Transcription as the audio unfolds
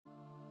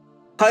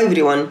Hi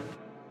everyone!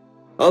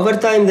 Over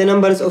time, the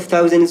numbers of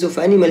thousands of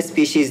animal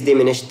species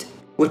diminished,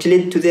 which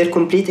led to their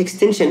complete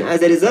extinction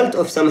as a result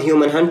of some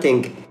human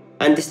hunting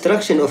and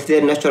destruction of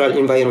their natural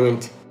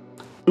environment.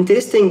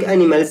 Interesting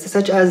animals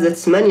such as the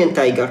Tasmanian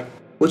tiger,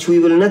 which we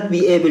will not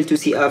be able to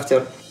see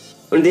after.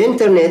 On the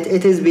internet,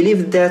 it is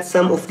believed that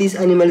some of these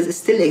animals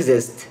still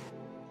exist,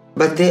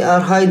 but they are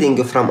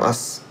hiding from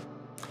us.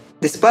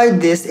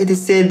 Despite this, it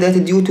is said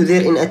that due to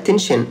their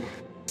inattention,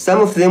 some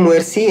of them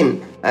were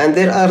seen, and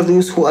there are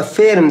those who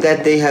affirm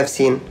that they have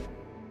seen.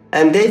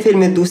 And they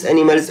filmed those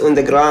animals on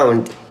the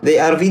ground. They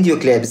are video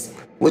clips,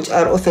 which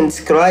are often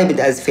described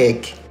as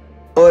fake,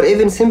 or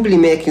even simply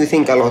make you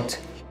think a lot.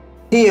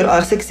 Here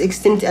are 6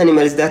 extinct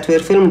animals that were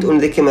filmed on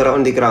the camera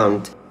on the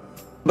ground.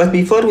 But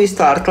before we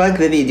start, like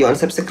the video and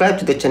subscribe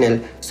to the channel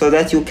so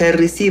that you can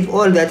receive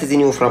all that is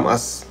new from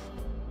us.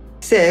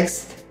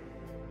 6th,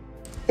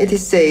 it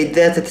is said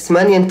that the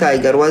Tasmanian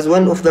tiger was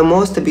one of the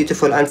most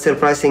beautiful and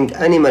surprising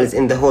animals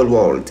in the whole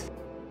world,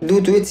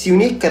 due to its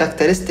unique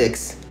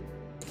characteristics.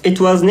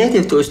 It was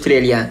native to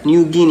Australia,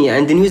 New Guinea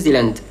and New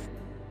Zealand.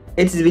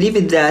 It is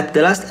believed that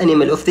the last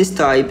animal of this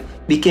type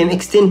became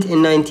extinct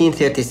in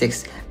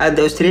 1936 at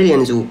the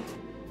Australian Zoo,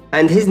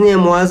 and his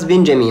name was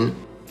Benjamin.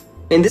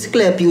 In this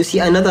clip, you see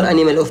another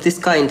animal of this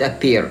kind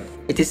appear.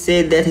 It is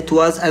said that it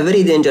was a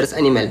very dangerous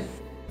animal.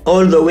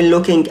 Although when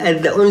looking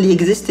at the only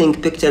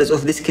existing pictures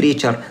of this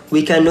creature,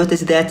 we can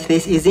notice that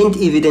this isn't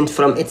evident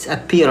from its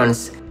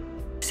appearance.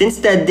 Since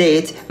that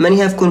date, many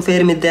have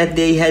confirmed that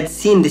they had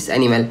seen this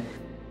animal.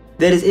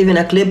 There is even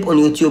a clip on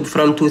YouTube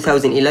from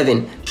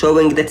 2011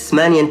 showing the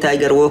Tasmanian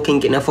tiger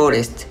walking in a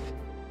forest.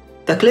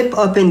 The clip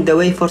opened the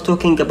way for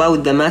talking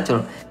about the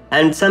matter,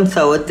 and some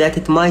thought that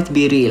it might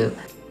be real.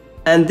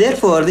 And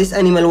therefore this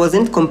animal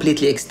wasn't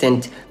completely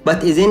extinct,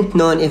 but isn't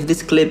known if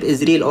this clip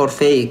is real or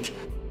fake.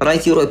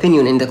 Write your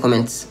opinion in the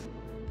comments.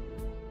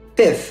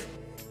 5th,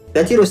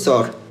 the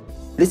pterosaur.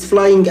 This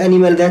flying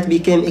animal that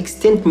became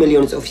extinct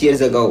millions of years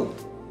ago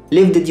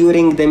lived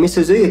during the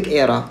Mesozoic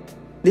era.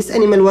 This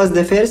animal was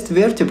the first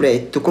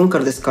vertebrate to conquer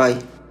the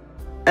sky,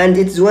 and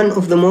it's one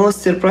of the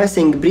most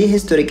surprising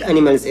prehistoric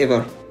animals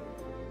ever.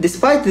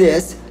 Despite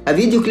this, a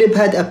video clip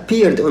had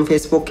appeared on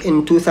Facebook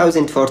in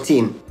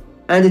 2014,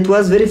 and it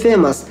was very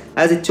famous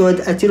as it showed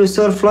a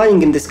pterosaur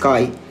flying in the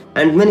sky,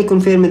 and many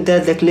confirmed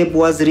that the clip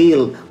was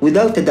real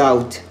without a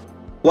doubt,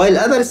 while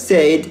others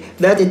said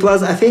that it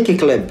was a fake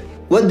clip.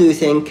 What do you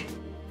think?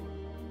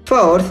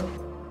 4th,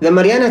 the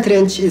Mariana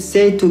Trench is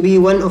said to be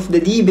one of the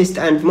deepest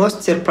and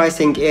most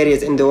surprising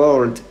areas in the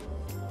world.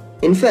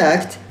 In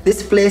fact,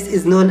 this place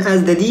is known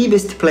as the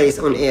deepest place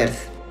on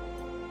Earth.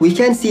 We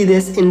can see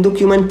this in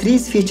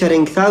documentaries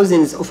featuring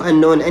thousands of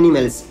unknown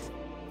animals,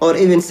 or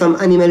even some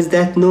animals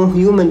that no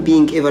human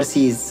being ever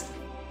sees.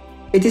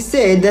 It is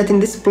said that in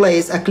this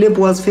place a clip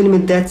was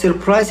filmed that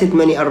surprised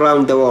many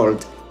around the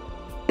world.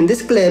 In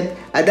this clip,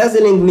 a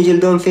dazzling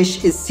megalodon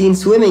fish is seen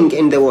swimming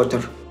in the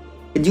water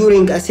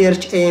during a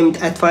search aimed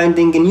at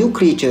finding new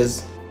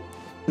creatures.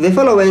 The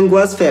following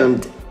was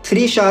filmed.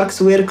 3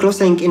 sharks were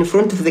crossing in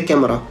front of the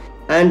camera,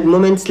 and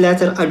moments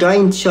later a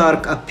giant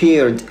shark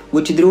appeared,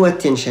 which drew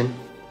attention.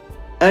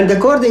 And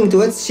according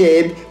to its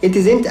shape, it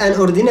isn't an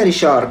ordinary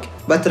shark,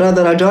 but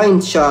rather a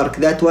giant shark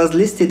that was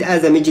listed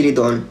as a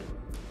megalodon.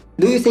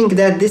 Do you think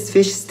that this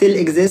fish still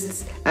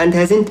exists and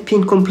hasn't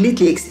been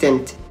completely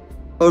extinct?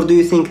 Or do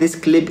you think this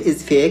clip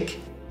is fake?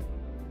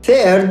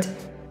 3rd,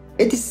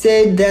 it is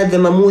said that the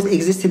mammoth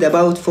existed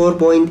about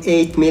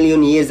 4.8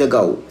 million years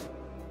ago.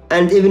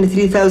 And even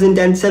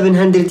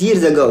 3,700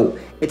 years ago,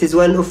 it is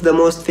one of the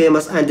most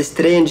famous and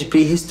strange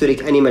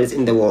prehistoric animals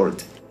in the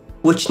world,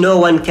 which no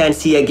one can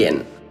see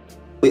again.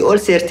 We all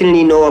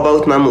certainly know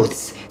about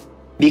mammoths,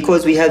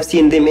 because we have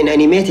seen them in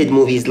animated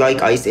movies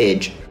like Ice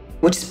Age,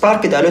 which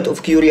sparked a lot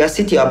of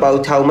curiosity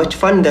about how much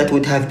fun that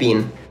would have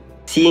been.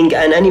 Seeing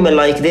an animal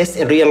like this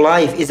in real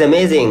life is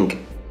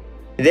amazing.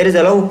 There is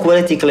a low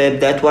quality clip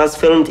that was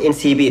filmed in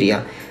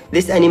Siberia.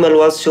 This animal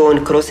was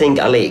shown crossing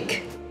a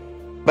lake.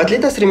 But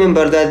let us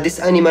remember that this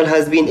animal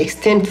has been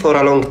extinct for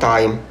a long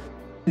time.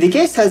 The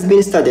case has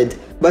been studied,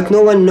 but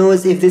no one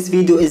knows if this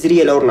video is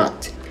real or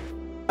not.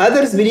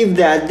 Others believe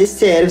that this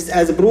serves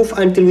as proof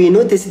until we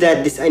notice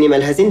that this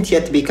animal hasn't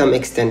yet become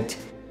extinct,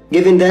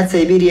 given that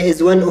Siberia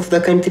is one of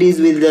the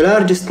countries with the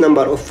largest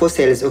number of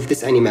fossils of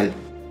this animal.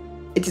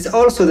 It is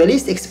also the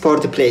least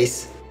explored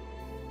place.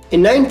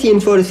 In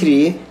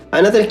 1943,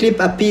 another clip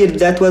appeared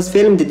that was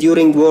filmed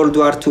during World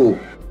War II,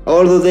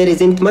 although there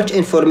isn't much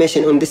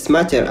information on this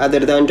matter other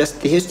than just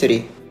the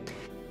history,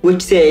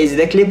 which says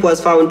the clip was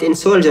found in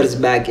soldiers'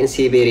 bag in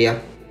Siberia.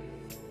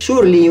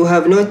 Surely you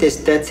have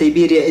noticed that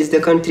Siberia is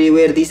the country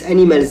where these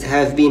animals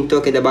have been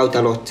talked about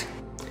a lot.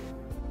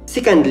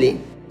 Secondly,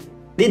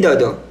 the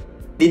dodo.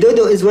 The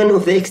dodo is one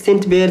of the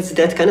extinct birds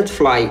that cannot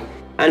fly,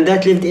 and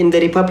that lived in the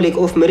Republic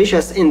of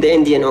Mauritius in the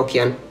Indian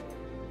Ocean.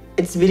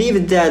 It's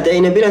believed that the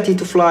inability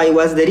to fly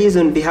was the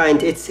reason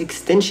behind its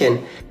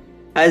extinction,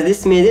 as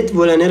this made it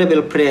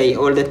vulnerable prey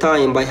all the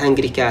time by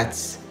hungry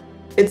cats.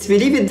 It's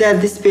believed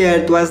that this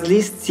bird was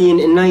last seen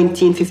in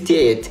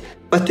 1958,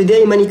 But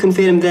today many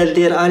confirm that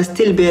there are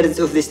still birds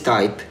of this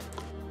type,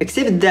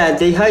 except that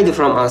they hide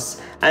from us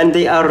and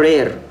they are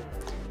rare.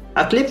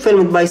 A clip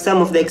filmed by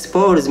some of the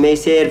explorers may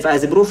serve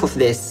as proof of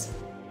this.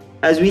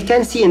 As we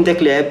can see in the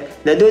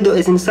clip, the dodo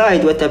is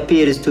inside what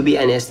appears to be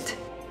a nest.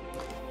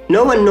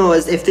 No one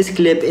knows if this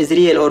clip is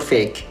real or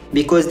fake,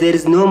 because there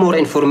is no more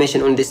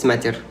information on this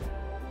matter.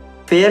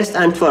 First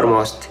and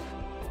foremost,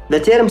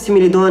 the term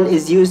Similodon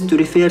is used to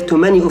refer to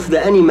many of the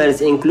animals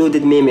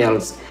included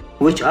mammals,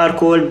 which are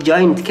called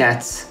giant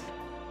cats,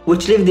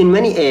 which lived in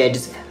many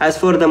ages. As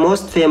for the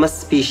most famous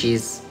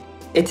species,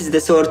 it is the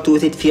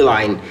sword-toothed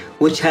feline,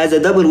 which has a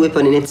double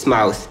weapon in its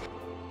mouth.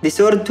 The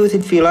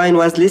sword-toothed feline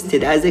was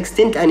listed as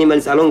extinct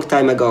animals a long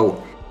time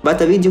ago, but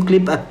a video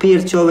clip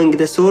appeared showing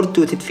the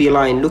sword-toothed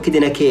feline locked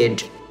in a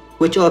cage,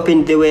 which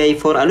opened the way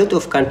for a lot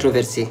of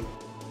controversy.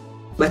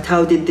 But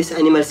how did this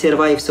animal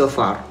survive so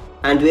far?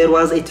 And where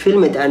was it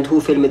filmed and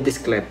who filmed this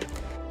clip?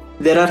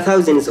 There are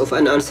thousands of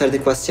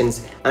unanswered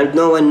questions, and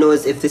no one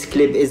knows if this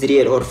clip is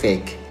real or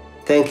fake.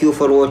 Thank you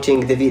for watching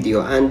the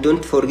video, and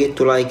don't forget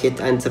to like it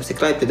and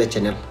subscribe to the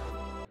channel.